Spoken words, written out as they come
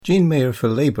Jean Mayer for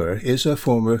Labour is a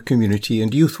former community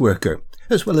and youth worker,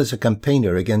 as well as a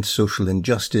campaigner against social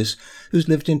injustice who's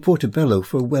lived in Portobello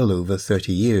for well over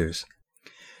 30 years.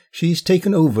 She's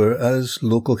taken over as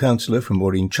local councillor for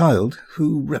Maureen Child,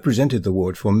 who represented the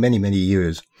ward for many, many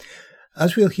years.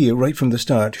 As we'll hear right from the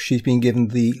start, she's been given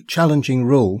the challenging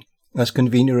role as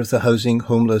convener of the Housing,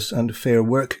 Homeless and Fair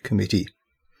Work Committee.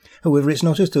 However, it's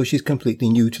not as though she's completely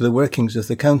new to the workings of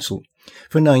the council.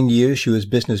 For 9 years, she was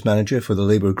business manager for the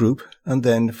Labour group and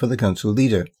then for the council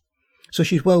leader. So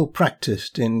she's well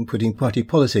practised in putting party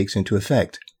politics into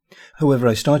effect. However,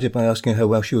 I started by asking her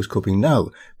how she was coping now,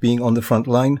 being on the front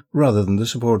line rather than the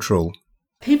support role.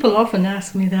 People often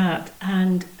ask me that,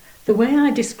 and the way I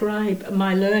describe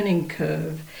my learning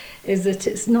curve is that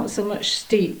it's not so much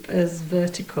steep as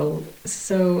vertical.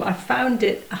 So I found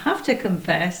it, I have to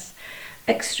confess,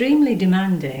 extremely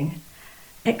demanding,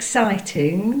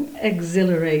 exciting,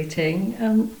 exhilarating.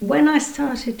 And when I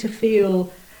started to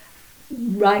feel,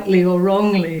 rightly or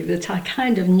wrongly, that I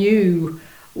kind of knew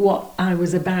what I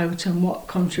was about and what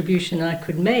contribution I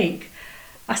could make,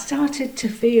 I started to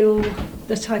feel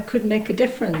that I could make a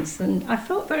difference, and I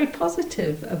felt very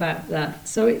positive about that.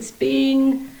 So it's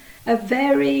been a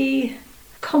very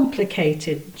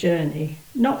complicated journey,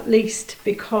 not least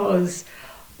because,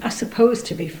 I suppose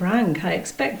to be frank, I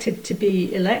expected to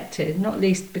be elected, not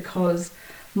least because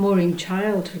Maureen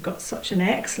Child have got such an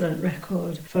excellent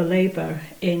record for Labour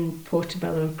in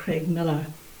Portobello Craigmillar.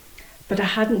 But I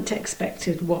hadn't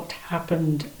expected what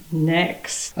happened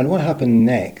next. And what happened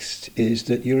next is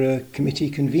that you're a committee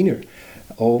convener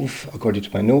of, according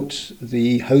to my notes,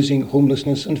 the Housing,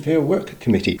 Homelessness and Fair Work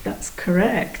Committee. That's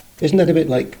correct. Isn't that a bit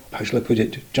like, how shall I put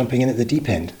it, jumping in at the deep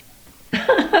end?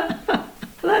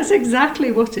 That's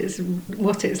exactly what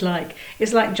it's like.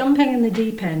 It's like jumping in the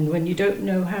deep end when you don't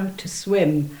know how to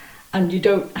swim and you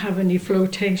don't have any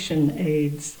flotation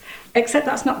aids. Except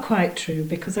that's not quite true,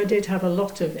 because I did have a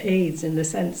lot of aids in the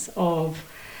sense of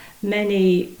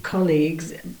many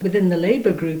colleagues within the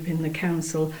Labour group in the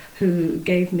council who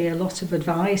gave me a lot of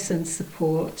advice and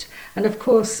support, and of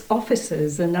course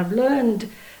officers. And I've learned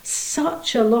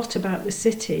such a lot about the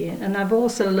city, and I've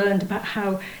also learned about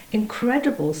how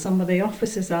incredible some of the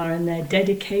officers are in their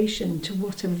dedication to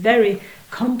what are very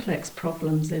complex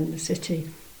problems in the city,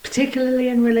 particularly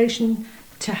in relation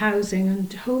to housing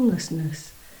and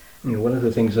homelessness. You know, one of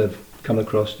the things I've come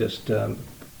across just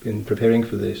in preparing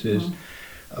for this is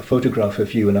a photograph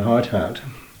of you in a hard hat.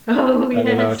 Oh, and yes.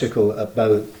 An article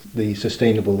about the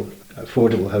sustainable,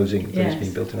 affordable housing that is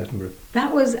being built in Edinburgh.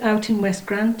 That was out in West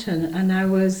Granton, and I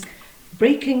was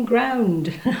breaking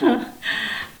ground.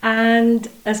 And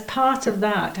as part of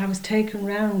that, I was taken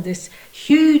round this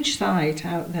huge site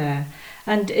out there.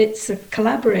 And it's a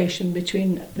collaboration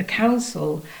between the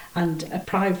council and a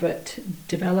private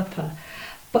developer.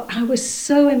 But I was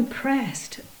so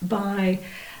impressed by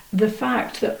the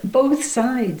fact that both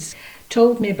sides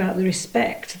told me about the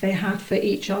respect they had for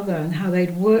each other and how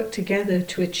they'd work together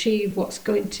to achieve what's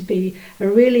going to be a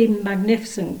really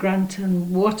magnificent Granton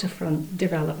waterfront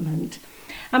development.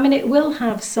 I mean, it will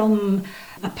have some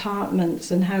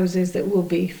apartments and houses that will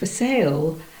be for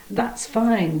sale. That's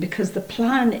fine, because the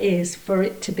plan is for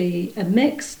it to be a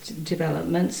mixed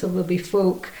development, so there'll be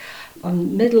folk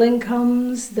on middle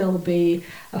incomes, there'll be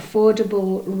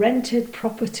affordable rented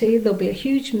property, there'll be a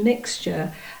huge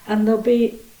mixture, and there'll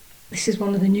be, this is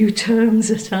one of the new terms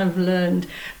that I've learned,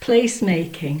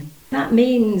 placemaking. That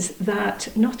means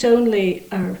that not only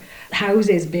are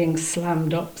houses being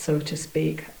slammed up, so to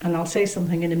speak, and I'll say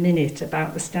something in a minute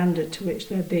about the standard to which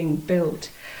they're being built,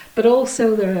 but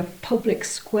also there are public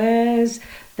squares,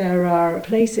 there are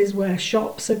places where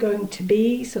shops are going to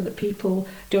be so that people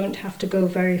don't have to go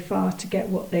very far to get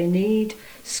what they need,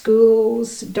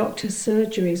 schools, doctors'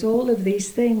 surgeries, all of these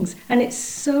things. And it's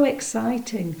so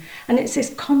exciting. And it's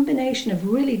this combination of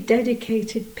really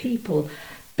dedicated people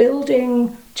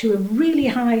building to a really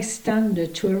high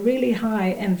standard, to a really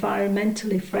high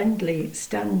environmentally friendly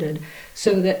standard,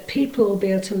 so that people will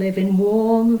be able to live in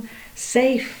warm,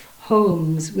 safe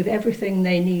homes with everything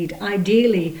they need,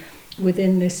 ideally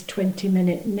within this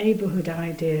 20-minute neighbourhood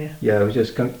idea. Yeah, I was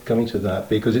just coming to that,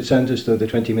 because it sounds as though the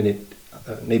 20-minute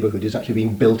neighbourhood is actually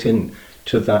being built in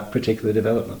to that particular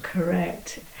development.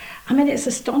 Correct. I mean, it's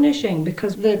astonishing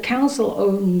because the council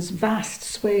owns vast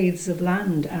swathes of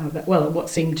land out there. Well, what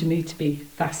seemed to me to be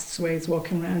vast swathes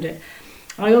walking around it.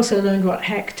 I also learned what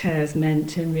hectares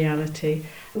meant in reality,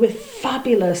 with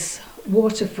fabulous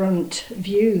waterfront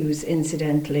views,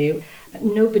 incidentally.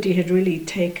 Nobody had really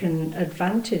taken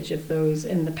advantage of those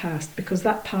in the past, because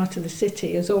that part of the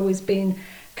city has always been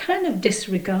kind of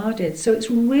disregarded. So it's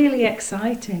really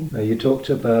exciting. Now, you talked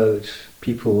about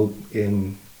people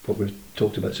in what we've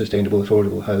talked about, sustainable,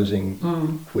 affordable housing,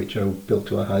 which are built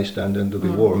to a high standard and they'll be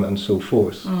warm and so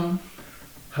forth.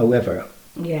 However,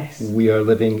 yes, we are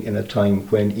living in a time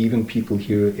when even people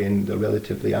here in the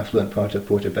relatively affluent part of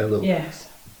Portobello yes,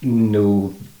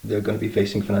 know they're going to be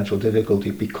facing financial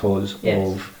difficulty because yes,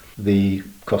 of the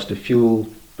cost of fuel,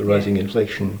 the rising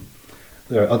inflation.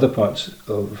 There are other parts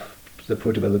of the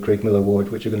Portobello Craigmillar ward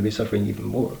which are going to be suffering even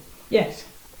more. yes,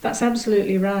 that's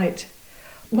absolutely right.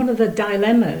 One of the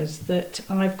dilemmas that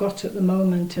I've got at the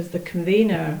moment as the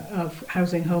convener of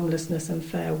Housing, Homelessness and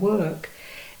Fair Work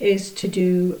is to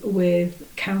do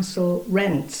with council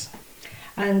rents.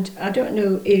 And I don't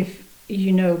know if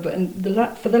you know,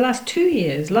 but for the last 2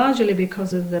 years, largely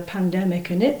because of the pandemic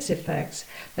and its effects,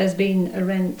 there's been a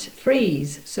rent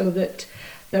freeze so that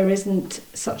there isn't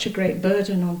such a great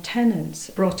burden on tenants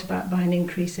brought about by an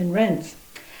increase in rents.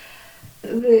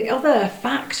 The other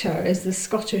factor is the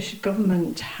Scottish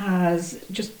Government has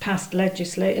just passed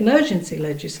emergency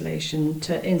legislation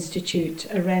to institute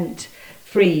a rent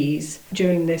freeze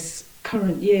during this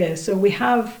current year. So we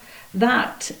have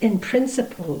that in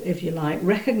principle, if you like,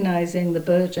 recognising the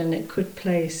burden it could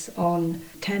place on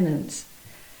tenants.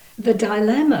 The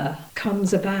dilemma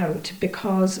comes about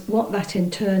because what that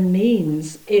in turn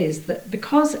means is that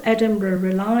because Edinburgh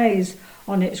relies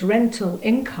on its rental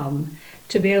income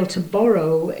to be able to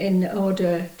borrow in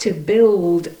order to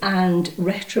build and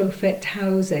retrofit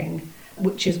housing,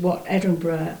 which is what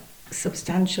Edinburgh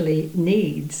substantially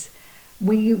needs,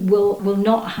 we will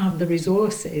not have the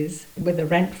resources with a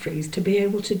rent freeze to be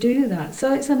able to do that.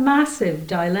 So it's a massive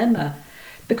dilemma,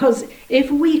 because if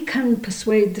we can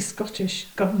persuade the Scottish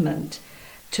Government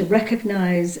to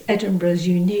recognise Edinburgh's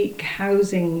unique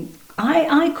housing,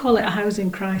 I call it a housing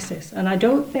crisis, and I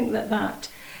don't think that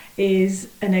is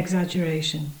an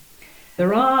exaggeration.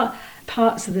 There are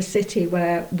parts of the city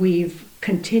where we've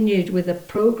continued with a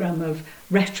programme of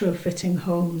retrofitting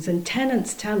homes, and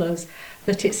tenants tell us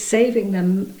that it's saving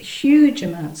them huge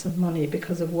amounts of money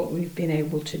because of what we've been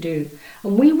able to do.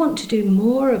 And we want to do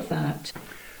more of that.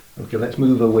 Okay, let's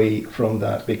move away from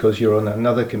that, because you're on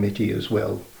another committee as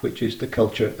well, which is the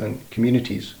Culture and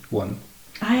Communities one.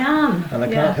 I am. And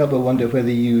I can't help but wonder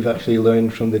whether you've actually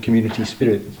learned from the community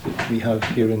spirit that we have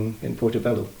here in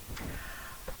Portobello.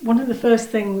 One of the first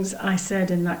things I said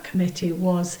in that committee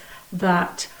was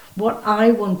that what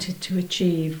I wanted to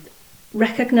achieve,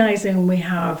 recognising we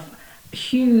have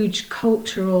huge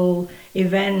cultural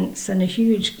events and a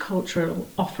huge cultural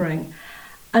offering,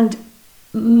 and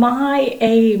my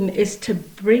aim is to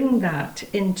bring that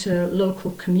into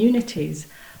local communities.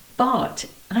 But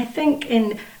I think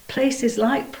in places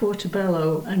like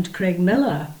Portobello and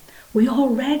Craigmillar, we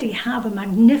already have a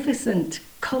magnificent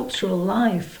cultural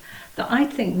life that I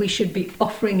think we should be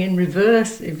offering in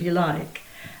reverse, if you like.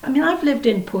 I mean, I've lived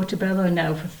in Portobello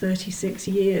now for 36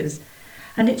 years,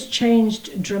 and it's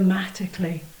changed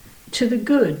dramatically, to the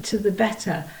good, to the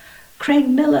better.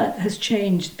 Craigmillar has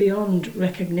changed beyond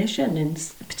recognition,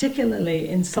 particularly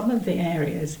in some of the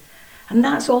areas. And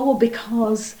that's all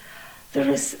because there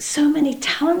is so many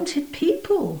talented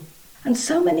people and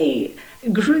so many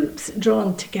groups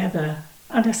drawn together.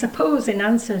 And I suppose in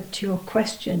answer to your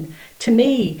question, to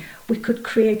me, we could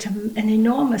create an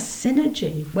enormous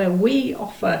synergy where we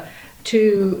offer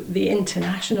to the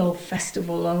international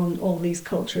festival and all these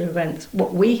cultural events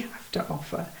what we have to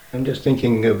offer. I'm just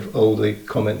thinking of all the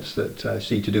comments that I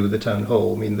see to do with the town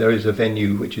hall. I mean, there is a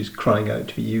venue which is crying out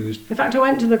to be used. In fact, I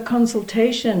went to the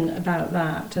consultation about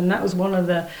that, and that was one of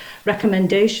the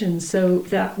recommendations. So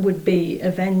that would be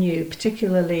a venue,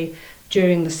 particularly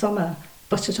during the summer,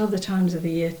 but at other times of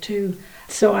the year too.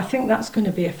 So I think that's going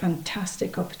to be a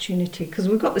fantastic opportunity, because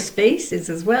we've got the spaces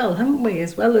as well, haven't we,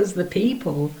 as well as the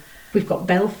people. We've got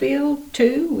Belfield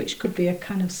too, which could be a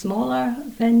kind of smaller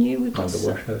venue. We've got And the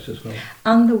wash house as well.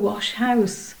 And the wash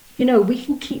house. You know, we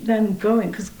can keep them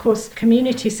going, because of course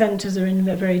community centres are in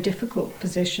a very difficult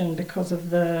position because of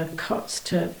the cuts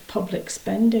to public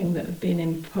spending that have been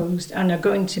imposed and are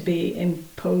going to be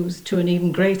imposed to an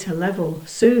even greater level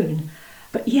soon.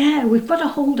 But yeah, we've got to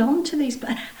hold on to these.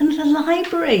 And the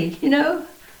library, you know,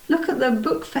 look at the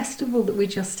book festival that we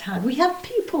just had. We have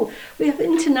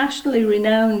internationally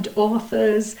renowned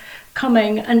authors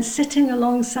coming and sitting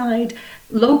alongside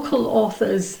local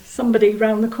authors. Somebody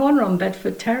round the corner on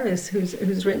Bedford Terrace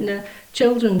who's written a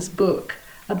children's book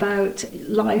about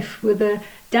life with a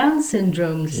Down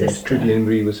syndrome sister. Yes, Trudy and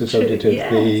Marie was the subject of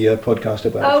the podcast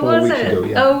about 4 weeks ago.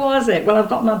 Yeah. Oh, was it? Well, I've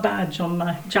got my badge on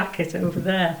my jacket over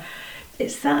there.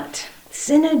 It's that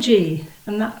synergy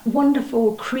and that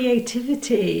wonderful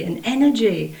creativity and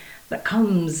energy that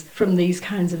comes from these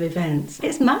kinds of events.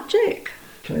 It's magic.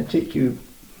 Can I take you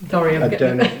Sorry,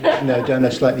 down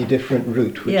a slightly different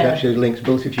route, which actually links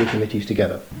both of your committees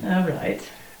together? All right.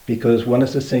 Because one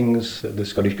of the things that the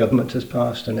Scottish Government has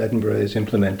passed and Edinburgh is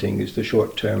implementing is the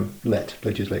short-term let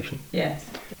legislation. Yes.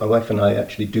 My wife and I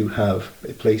actually do have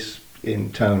a place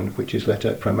in town which is let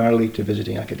out primarily to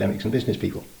visiting academics and business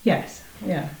people. Yes,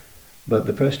 yeah. But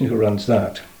the person who runs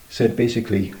that said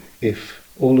basically if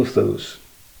all of those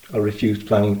are refused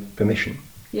planning permission,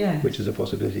 which is a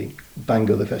possibility,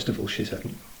 bango the festival, she said.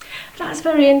 That's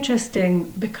very interesting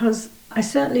because I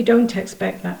certainly don't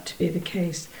expect that to be the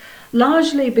case.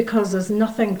 Largely because there's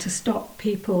nothing to stop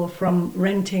people from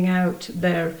renting out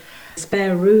their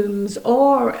spare rooms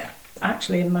or,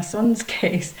 actually in my son's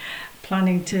case,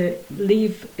 planning to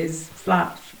leave his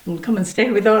flat and come and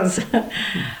stay with us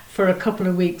for a couple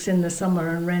of weeks in the summer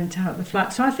and rent out the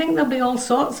flat. So I think there'll be all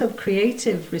sorts of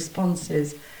creative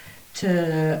responses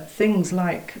to things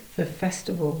like the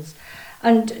festivals.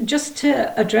 And just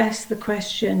to address the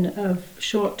question of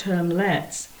short-term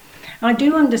lets, I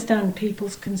do understand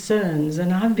people's concerns,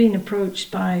 and I've been approached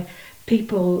by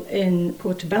people in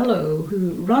Portobello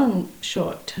who run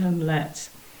short-term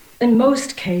lets. In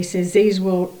most cases, these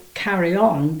will carry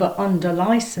on, but under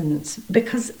license,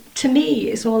 because to me,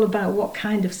 it's all about what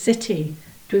kind of city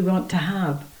do we want to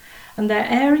have. And there are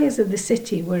areas of the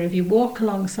city where if you walk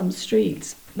along some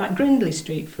streets, like Grindlay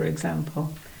Street, for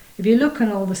example, if you look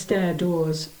on all the stair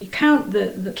doors, you count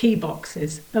the key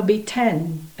boxes, there'll be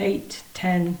 8,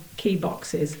 10 key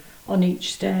boxes on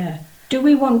each stair. Do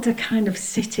we want a kind of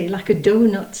city, like a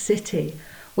donut city,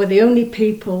 where the only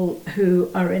people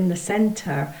who are in the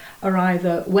centre are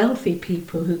either wealthy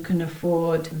people who can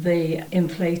afford the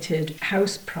inflated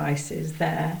house prices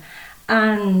there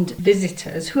and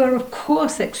visitors who are of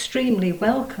course extremely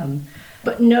welcome,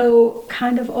 but no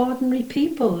kind of ordinary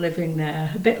people living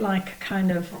there, a bit like a kind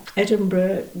of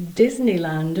Edinburgh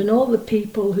Disneyland, and all the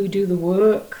people who do the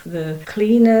work, the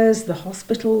cleaners, the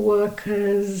hospital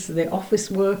workers, the office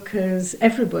workers,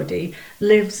 everybody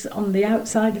lives on the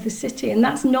outside of the city. And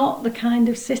that's not the kind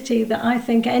of city that I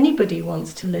think anybody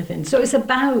wants to live in. So it's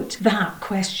about that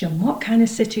question. What kind of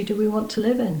city do we want to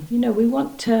live in? You know, we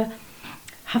want to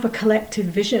have a collective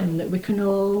vision that we can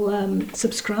all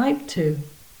subscribe to.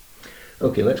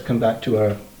 Okay, let's come back to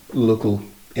our local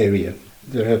area.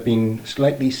 There have been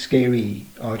slightly scary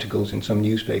articles in some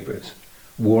newspapers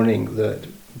warning that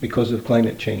because of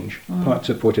climate change, parts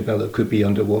of Portobello could be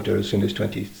underwater as soon as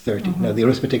 2030. Now, the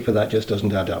arithmetic for that just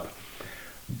doesn't add up.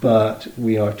 But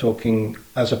we are talking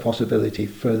as a possibility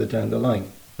further down the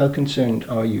line. How concerned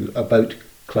are you about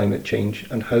climate change,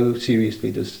 and how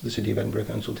seriously does the City of Edinburgh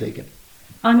Council take it?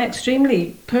 I'm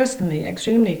personally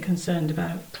extremely concerned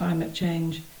about climate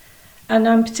change. And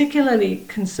I'm particularly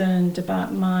concerned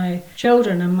about my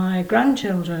children and my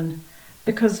grandchildren,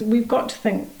 because we've got to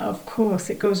think, of course,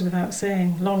 it goes without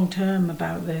saying, long term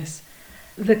about this.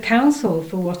 The council,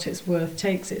 for what it's worth,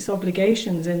 takes its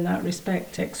obligations in that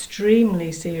respect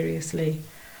extremely seriously.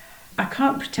 I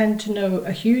can't pretend to know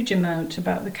a huge amount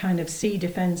about the kind of sea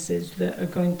defences that are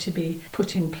going to be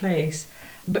put in place.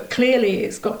 But clearly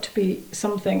it's got to be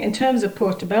something, in terms of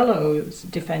Portobello's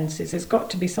defences, it's got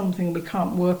to be something we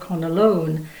can't work on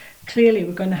alone. Clearly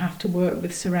we're going to have to work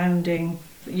with surrounding,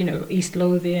 East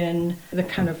Lothian, the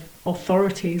kind of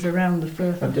authorities around the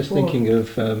Firth. I'm just thinking of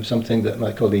something that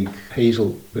my colleague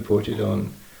Hazel reported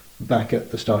on back at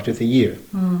the start of the year,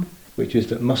 which is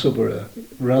that Musselburgh,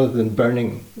 rather than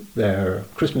burning their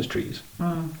Christmas trees,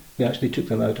 they actually took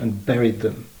them out and buried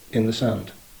them in the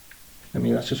sand. I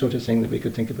mean, that's the sort of thing that we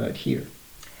could think about here.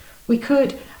 We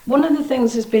could. One of the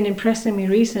things that's been impressing me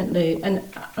recently, and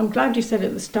I'm glad you said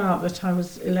at the start that I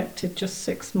was elected just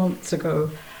 6 months ago,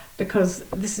 because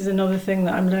this is another thing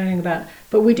that I'm learning about.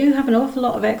 But we do have an awful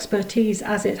lot of expertise,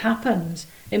 as it happens,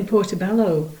 in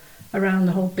Portobello around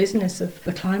the whole business of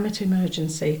the climate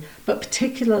emergency, but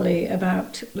particularly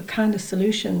about the kind of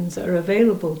solutions that are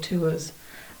available to us.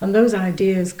 And those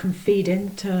ideas can feed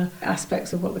into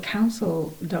aspects of what the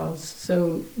council does.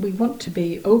 So we want to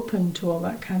be open to all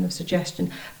that kind of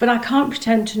suggestion. But I can't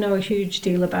pretend to know a huge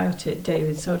deal about it,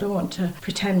 David, so I don't want to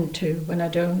pretend to when I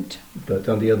don't. But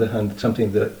on the other hand,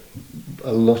 something that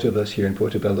a lot of us here in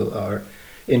Portobello are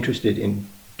interested in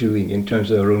doing in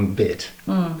terms of our own bit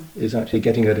is actually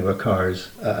getting out of our cars,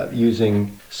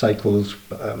 using cycles,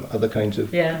 other kinds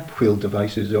of wheeled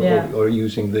devices, or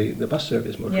using the bus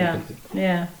service more frequently.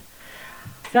 Yeah.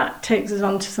 That takes us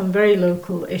on to some very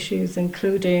local issues,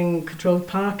 including controlled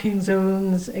parking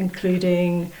zones,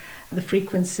 including the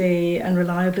frequency and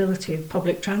reliability of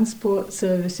public transport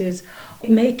services,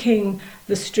 making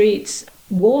the streets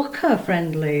walker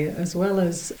friendly as well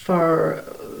as for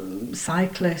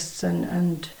cyclists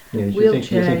and wheelchair you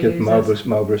think of users.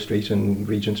 Marlborough Street and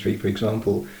Regent Street, for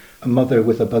example. A mother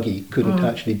with a buggy couldn't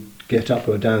actually get up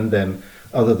or down them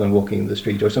other than walking in the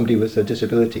street, or somebody with a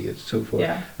disability and so forth.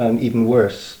 Yeah. And even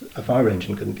worse, a fire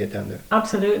engine couldn't get down there.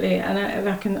 Absolutely, and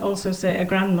I can also say a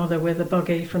grandmother with a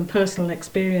buggy from personal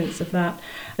experience of that.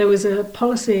 There was a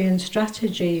policy and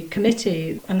strategy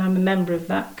committee, and I'm a member of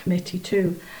that committee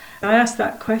too. I asked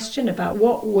that question about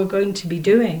what we're going to be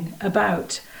doing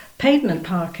about pavement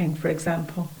parking, for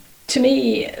example. To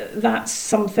me, that's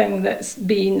something that's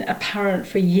been apparent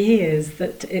for years,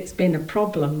 that it's been a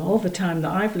problem all the time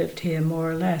that I've lived here, more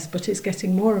or less, but it's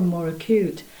getting more and more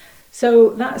acute. So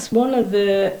that's one of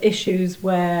the issues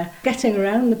where getting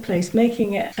around the place,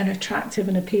 making it an attractive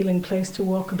and appealing place to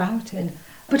walk about in.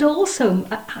 But also,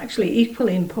 actually,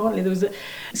 equally importantly,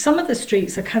 some of the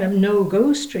streets are kind of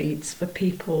no-go streets for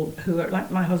people who are,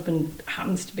 like my husband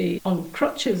happens to be on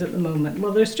crutches at the moment.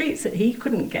 Well, there are streets that he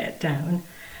couldn't get down.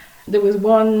 There was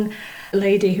one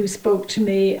lady who spoke to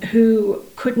me who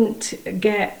couldn't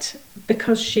get,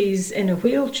 because she's in a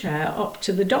wheelchair, up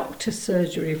to the doctor's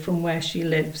surgery from where she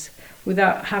lives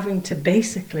without having to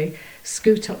basically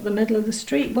scoot up the middle of the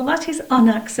street. Well, that is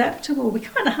unacceptable. We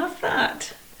can't have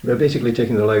that. They're basically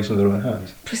taking their lives in their own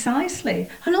hands. Precisely.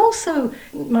 And also,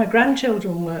 my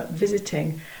grandchildren were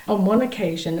visiting. On one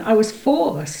occasion, I was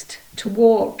forced to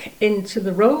walk into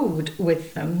the road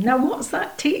with them. Now, what's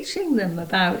that teaching them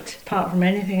about, apart from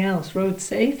anything else, road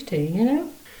safety, you know?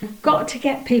 We've got to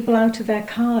get people out of their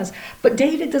cars. But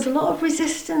David, there's a lot of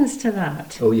resistance to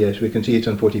that. Oh yes, we can see it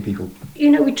on 40 people.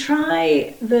 You know, we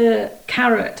try the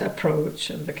carrot approach,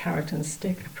 or the carrot and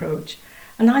stick approach,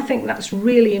 and I think that's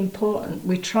really important.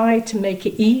 We try to make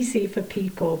it easy for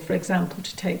people, for example,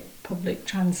 to take public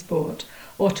transport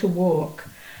or to walk.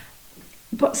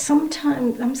 But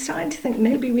sometimes I'm starting to think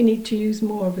maybe we need to use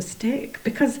more of a stick,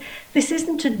 because this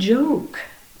isn't a joke.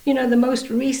 You know, the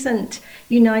most recent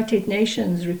United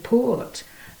Nations report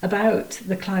about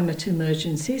the climate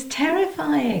emergency is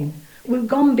terrifying. We've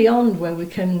gone beyond where we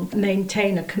can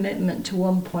maintain a commitment to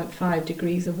 1.5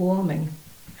 degrees of warming.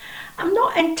 I'm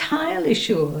not entirely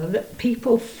sure that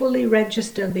people fully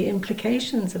register the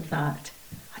implications of that.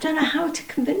 I don't know how to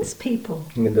convince people.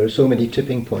 I mean, there are so many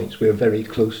tipping points. We're very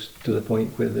close to the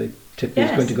point where the tip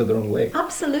is going to go the wrong way.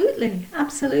 Absolutely,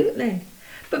 absolutely.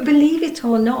 But believe it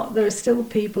or not, there are still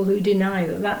people who deny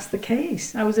that that's the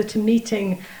case. I was at a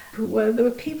meeting where there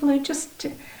were people who just...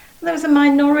 There was a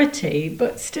minority,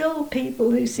 but still people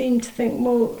who seem to think,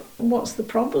 well, what's the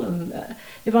problem?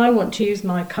 If I want to use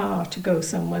my car to go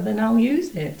somewhere, then I'll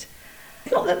use it.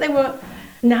 It's not that they were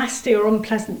nasty or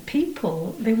unpleasant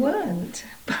people. They weren't.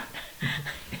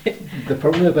 The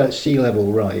problem about sea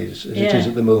level rise, as it is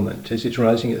at the moment, is it's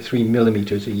rising at 3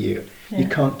 millimetres a year. Yeah. You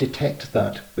can't detect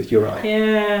that with your eye.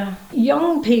 Yeah.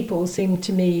 Young people seem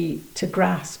to me to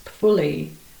grasp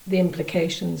fully the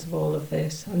implications of all of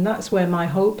this, and that's where my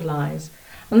hope lies.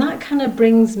 And that kind of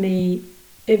brings me,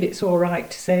 if it's all right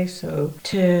to say so,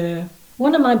 to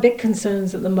one of my big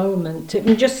concerns at the moment,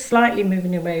 just slightly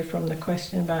moving away from the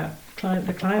question about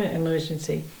the climate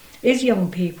emergency, is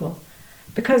young people.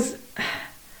 Because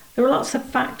there are lots of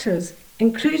factors,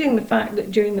 including the fact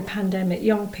that during the pandemic,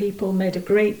 young people made a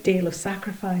great deal of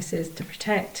sacrifices to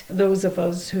protect those of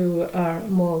us who are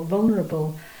more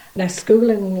vulnerable. Their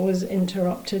schooling was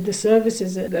interrupted. The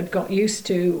services that they'd got used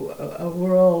to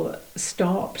were all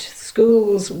stopped.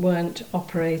 Schools weren't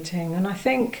operating. And I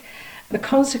think the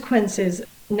consequences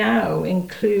now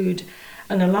include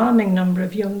an alarming number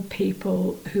of young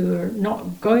people who are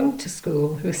not going to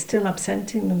school, who are still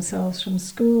absenting themselves from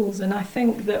schools. And I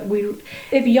think that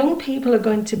if young people are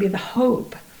going to be the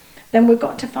hope, then we've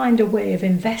got to find a way of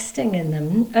investing in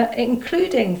them,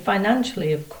 including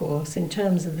financially, of course, in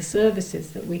terms of the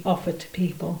services that we offer to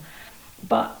people.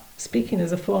 But speaking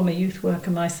as a former youth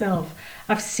worker myself,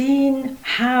 I've seen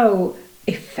how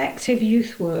effective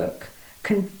youth work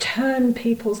can turn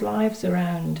people's lives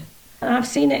around. And I've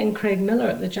seen it in Craigmillar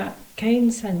at the Jack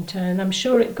Cain Centre, and I'm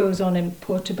sure it goes on in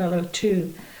Portobello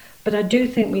too. But I do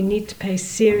think we need to pay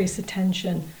serious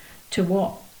attention to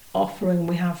what offering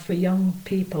we have for young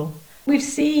people. We've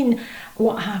seen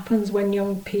what happens when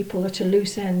young people at a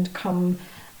loose end come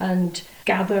and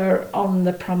gather on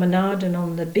the promenade and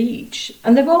on the beach.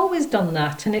 And they've always done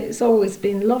that, and it's always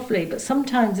been lovely, but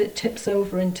sometimes it tips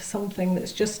over into something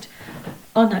that's just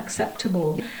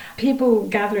unacceptable. People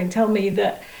gathering tell me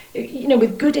that, you know,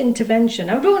 with good intervention,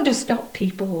 I don't want to stop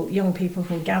young people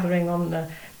from gathering on the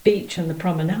beach and the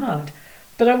promenade,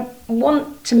 But I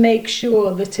want to make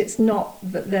sure that it's not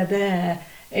that they're there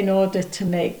in order to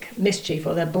make mischief,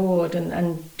 or they're bored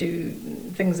and do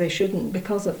things they shouldn't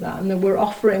because of that. And that we're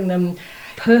offering them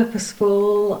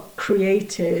purposeful,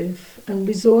 creative and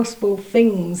resourceful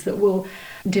things that will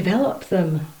develop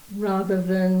them rather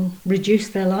than reduce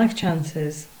their life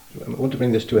chances. I want to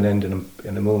bring this to an end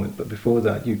in a moment, but before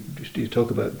that, you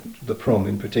talk about the prom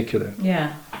in particular.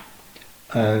 Yeah.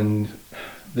 And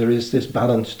there is this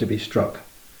balance to be struck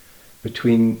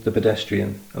between the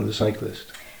pedestrian and the cyclist.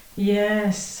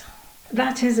 Yes,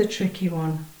 that is a tricky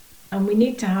one, and we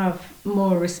need to have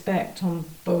more respect on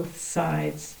both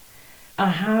sides.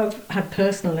 I have had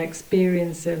personal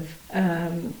experience of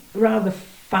rather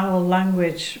foul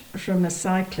language from a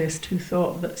cyclist who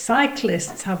thought that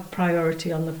cyclists have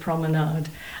priority on the promenade.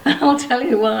 And I'll tell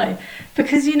you why.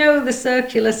 Because you know the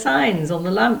circular signs on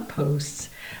the lampposts,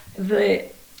 the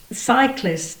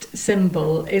cyclist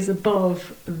symbol is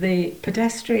above the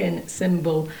pedestrian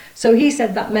symbol. So he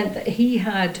said that meant that he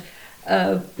had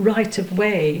a right of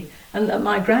way and that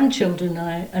my grandchildren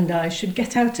and I should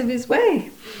get out of his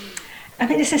way. I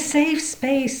mean, it's a safe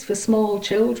space for small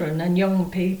children and young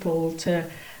people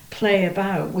to play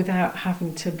about without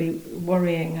having to be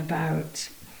worrying about,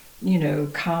 you know,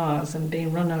 cars and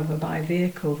being run over by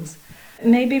vehicles.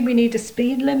 Maybe we need a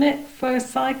speed limit for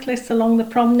cyclists along the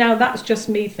prom. Now, that's just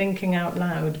me thinking out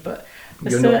loud, but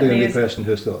you're not the only person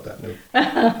who's thought that, no.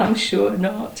 I'm sure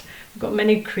not. We've got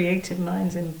many creative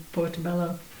minds in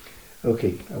Portobello.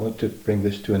 Okay, I want to bring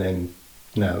this to an end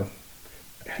now.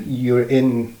 You're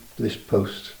in this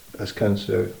post as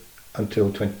councillor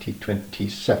until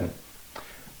 2027.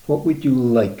 What would you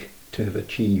like to have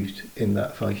achieved in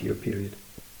that 5-year period?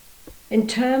 In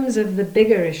terms of the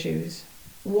bigger issues,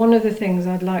 one of the things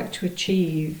I'd like to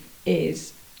achieve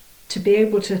is to be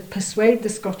able to persuade the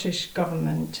Scottish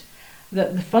Government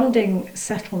that the funding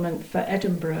settlement for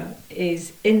Edinburgh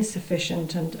is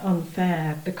insufficient and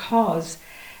unfair, because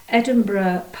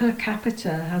Edinburgh per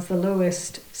capita has the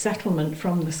lowest settlement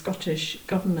from the Scottish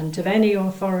Government of any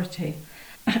authority.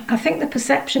 I think the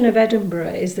perception of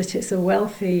Edinburgh is that it's a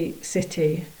wealthy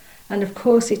city, and of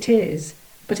course it is,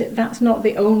 but that's not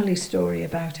the only story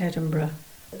about Edinburgh.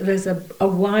 There's a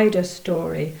wider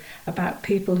story about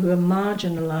people who are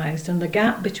marginalised, and the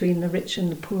gap between the rich and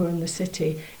the poor in the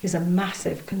city is a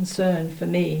massive concern for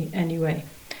me anyway.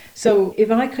 So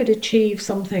if I could achieve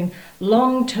something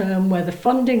long-term where the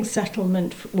funding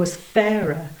settlement was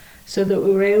fairer, so that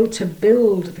we were able to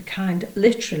build the kind,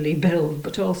 literally build,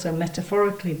 but also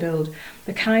metaphorically build,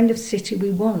 the kind of city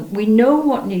we want. We know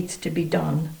what needs to be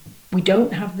done. We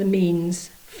don't have the means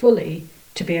fully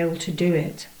to be able to do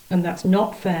it. And that's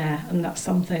not fair, and that's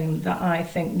something that I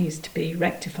think needs to be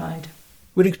rectified.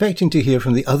 We're expecting to hear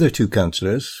from the other two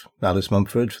councillors, Alice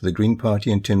Mumford for the Green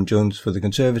Party and Tim Jones for the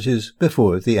Conservatives,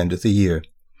 before the end of the year.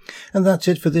 And that's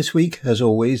it for this week. As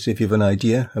always, if you have an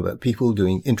idea about people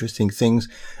doing interesting things,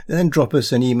 then drop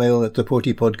us an email at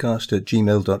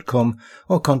theportypodcast@gmail.com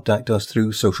or contact us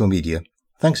through social media.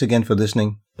 Thanks again for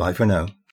listening. Bye for now.